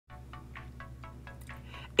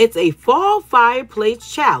It's a fall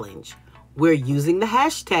fireplace challenge. We're using the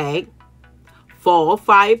hashtag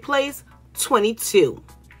FallFireplace22.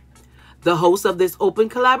 The host of this open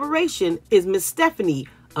collaboration is Miss Stephanie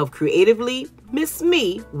of Creatively Miss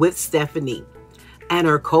Me with Stephanie. And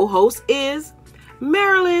her co-host is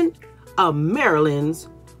Marilyn of Marilyn's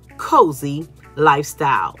Cozy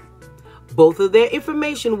Lifestyle. Both of their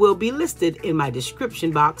information will be listed in my description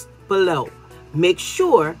box below. Make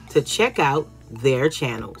sure to check out their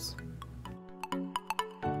channels.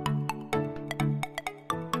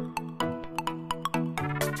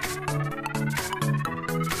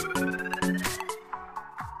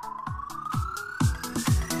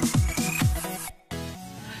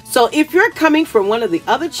 So if you're coming from one of the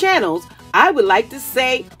other channels, I would like to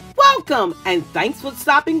say welcome and thanks for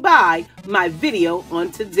stopping by my video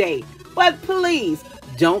on today. But please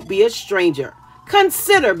don't be a stranger.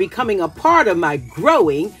 Consider becoming a part of my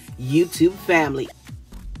growing YouTube family.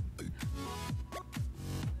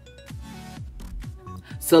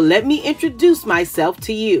 So let me introduce myself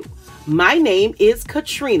to you. My name is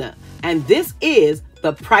Katrina, and this is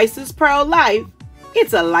The Price's Pearl Life.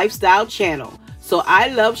 It's a lifestyle channel. So I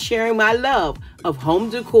love sharing my love of home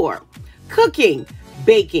decor, cooking,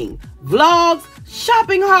 baking, vlogs,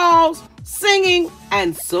 shopping hauls, singing,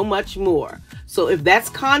 and so much more. So if that's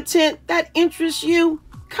content that interests you,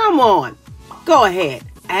 come on, go ahead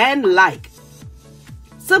and like,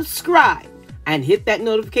 subscribe, and hit that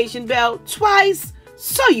notification bell twice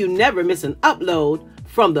so you never miss an upload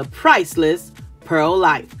from the priceless Pearl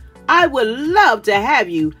Life. I would love to have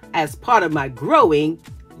you as part of my growing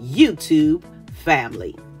YouTube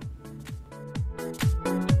family.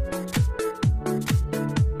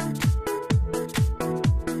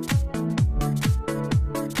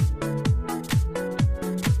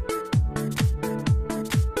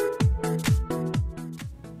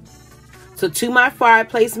 So to my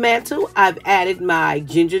fireplace mantle, I've added my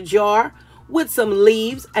ginger jar with some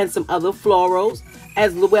leaves and some other florals,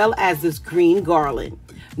 as well as this green garland.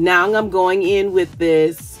 Now I'm going in with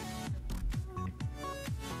this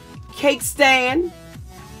cake stand,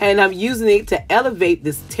 and I'm using it to elevate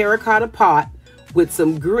this terracotta pot with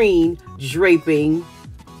some green draping.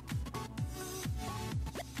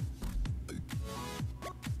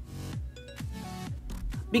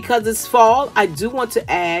 Because it's fall, I do want to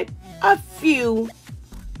add a few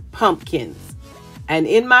pumpkins. And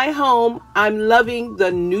in my home, I'm loving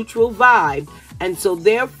the neutral vibe, and so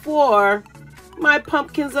therefore my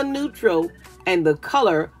pumpkins are neutral and the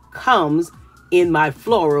color comes in my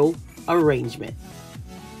floral arrangement.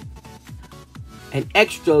 An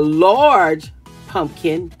extra large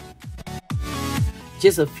pumpkin.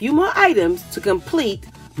 Just a few more items to complete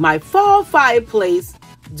my fall fireplace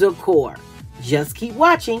decor. Just keep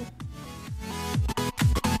watching.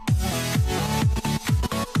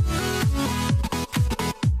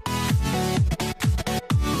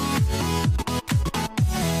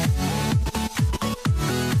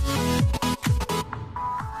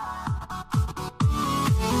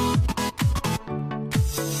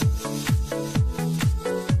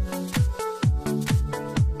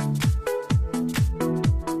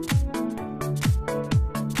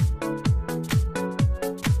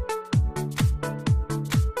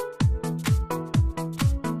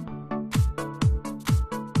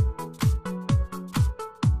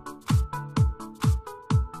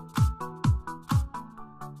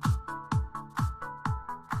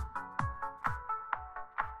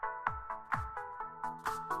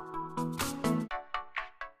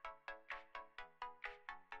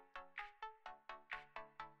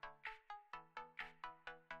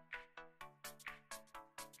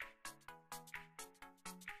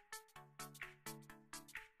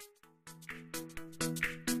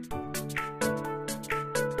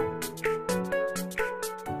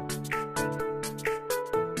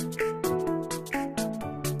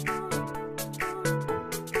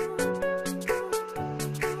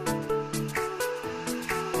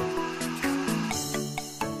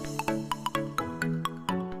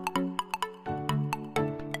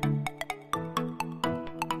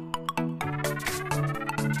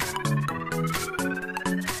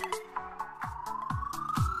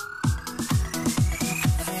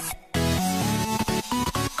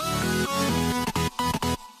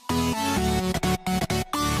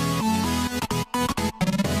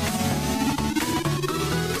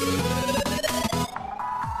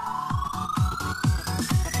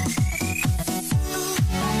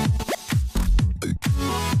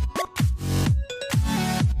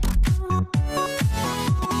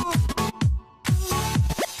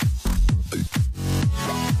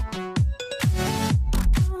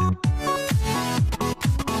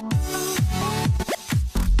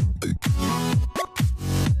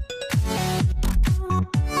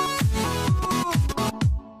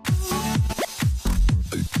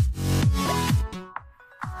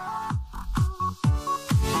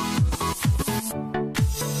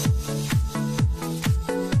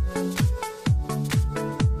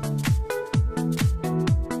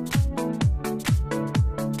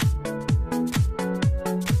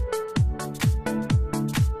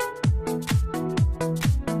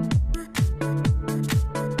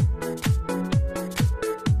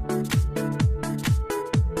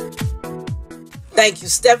 Thank you,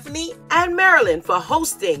 Stephanie and Marilyn, for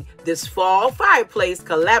hosting this Fall Fireplace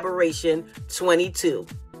Collaboration 22.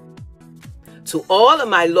 To all of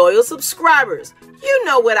my loyal subscribers, you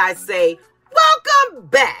know what I say. Welcome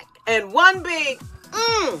back. And one big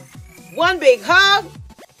hug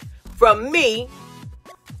from me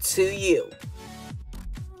to you.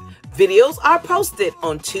 Videos are posted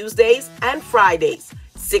on Tuesdays and Fridays,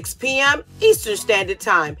 6 p.m. Eastern Standard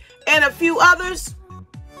Time, and a few others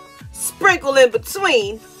sprinkle in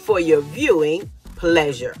between for your viewing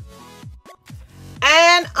pleasure.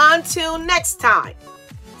 And until next time,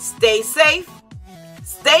 stay safe,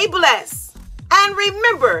 stay blessed, and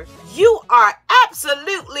remember, you are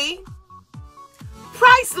absolutely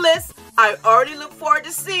priceless. I already look forward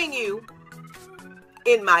to seeing you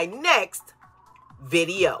in my next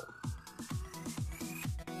video.